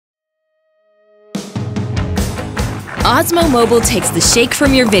Osmo Mobile takes the shake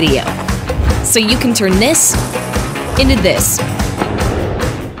from your video, so you can turn this into this,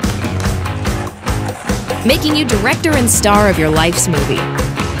 making you director and star of your life's movie.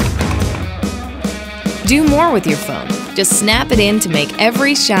 Do more with your phone. Just snap it in to make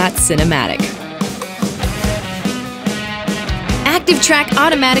every shot cinematic. Active Track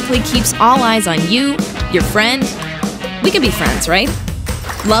automatically keeps all eyes on you, your friend. We can be friends, right?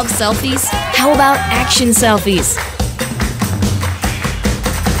 Love selfies? How about action selfies?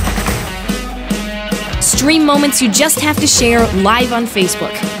 Stream moments you just have to share live on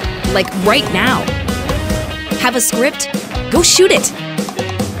Facebook, like right now. Have a script? Go shoot it.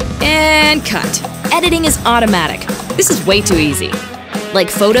 And cut. Editing is automatic. This is way too easy.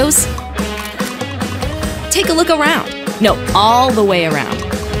 Like photos? Take a look around. No, all the way around.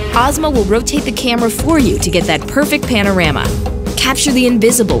 Osmo will rotate the camera for you to get that perfect panorama. Capture the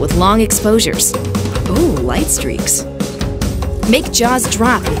invisible with long exposures. Ooh, light streaks. Make jaws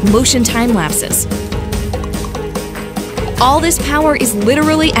drop with motion time lapses. All this power is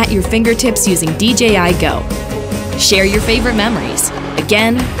literally at your fingertips using DJI Go. Share your favorite memories,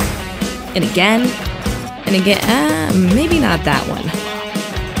 again, and again, and again. Maybe not that one.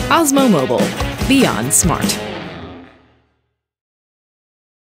 Osmo Mobile, beyond smart.